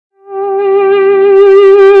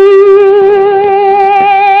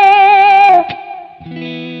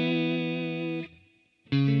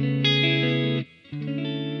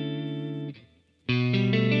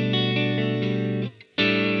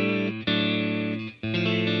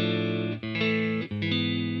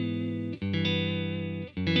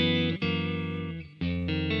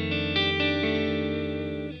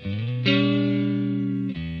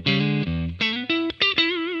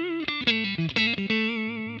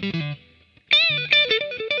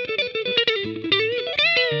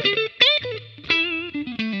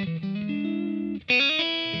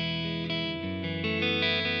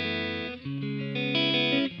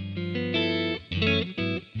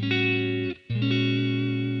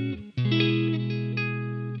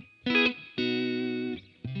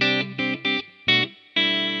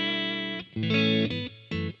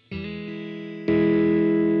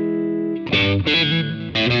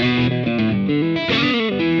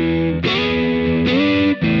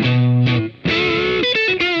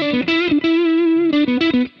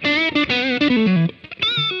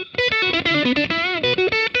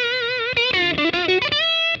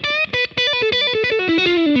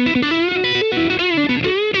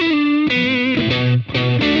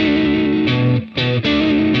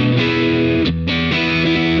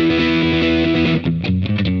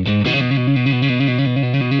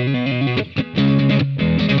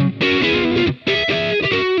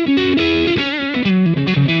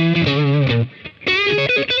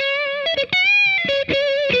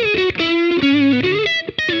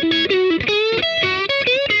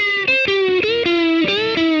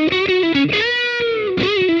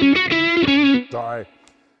Sorry.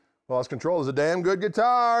 Lost Control is a damn good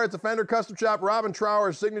guitar. It's a Fender Custom Shop Robin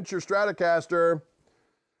Trower signature Stratocaster.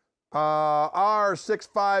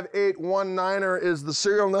 R65819 is the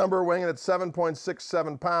serial number, weighing at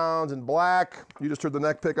 7.67 pounds in black. You just heard the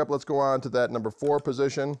neck pickup. Let's go on to that number 4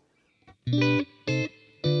 position.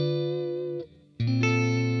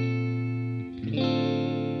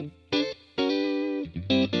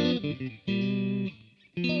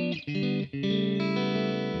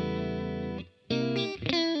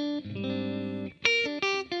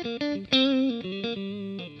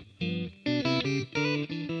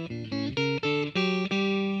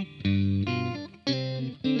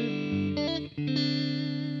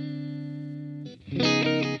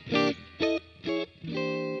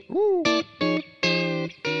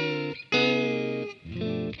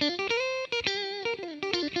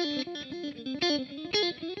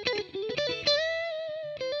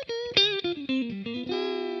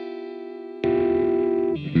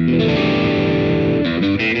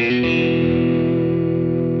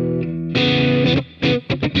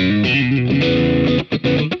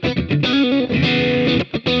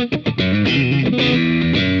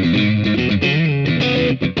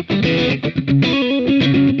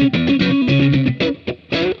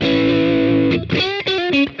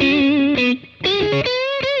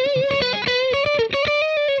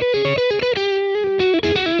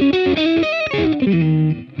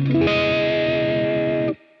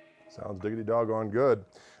 Sounds diggity doggone good.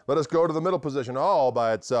 Let us go to the middle position all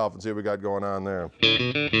by itself and see what we got going on there.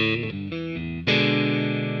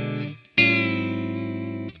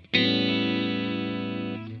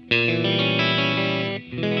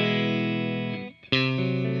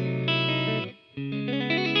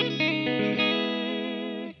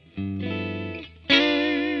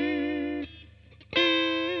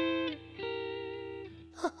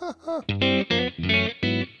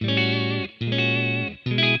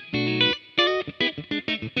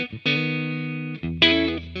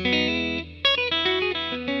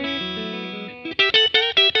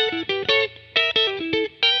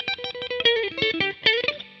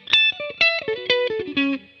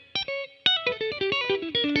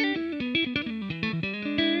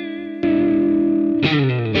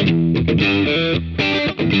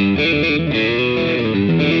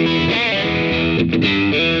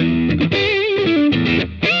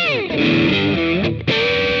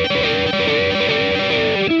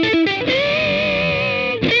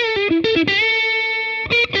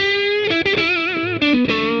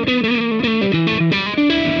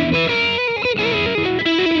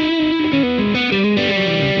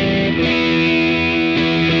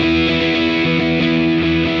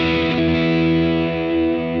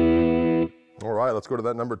 Let's go to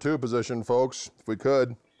that number 2 position, folks, if we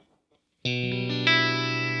could.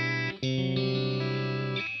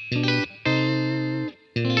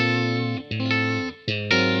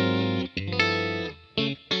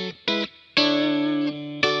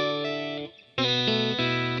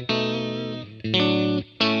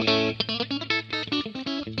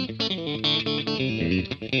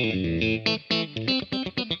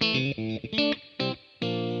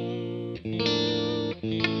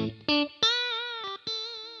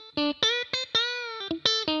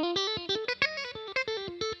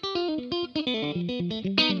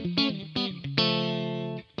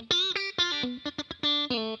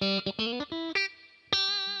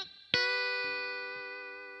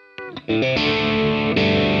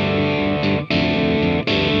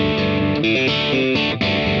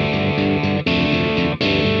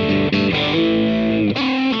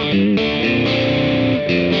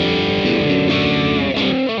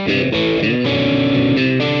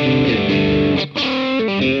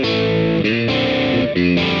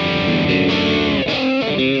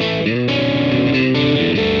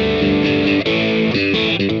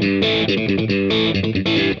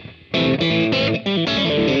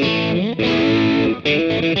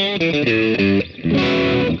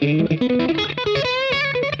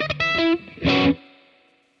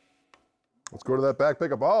 Let's go to that back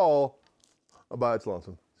pickup all by its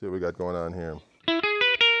lonesome. See what we got going on here.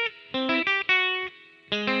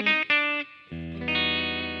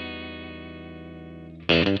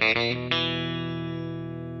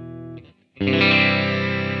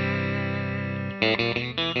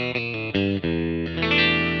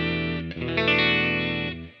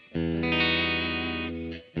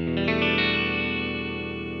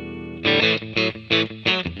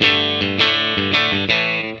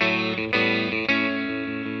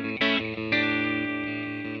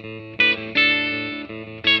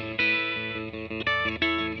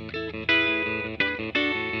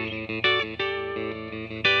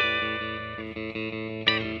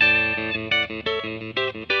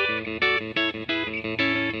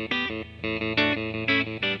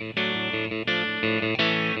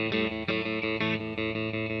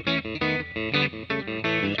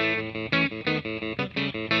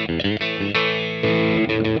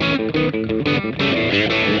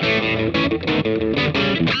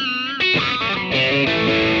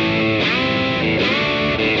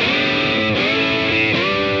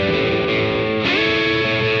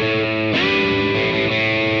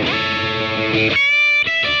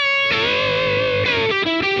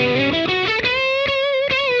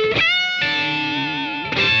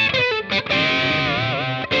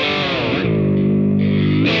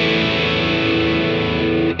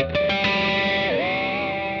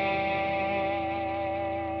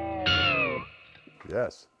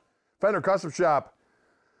 Yes. Fender Custom Shop.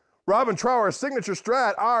 Robin Trower, signature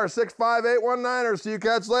Strat, R65819. See you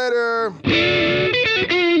cats later.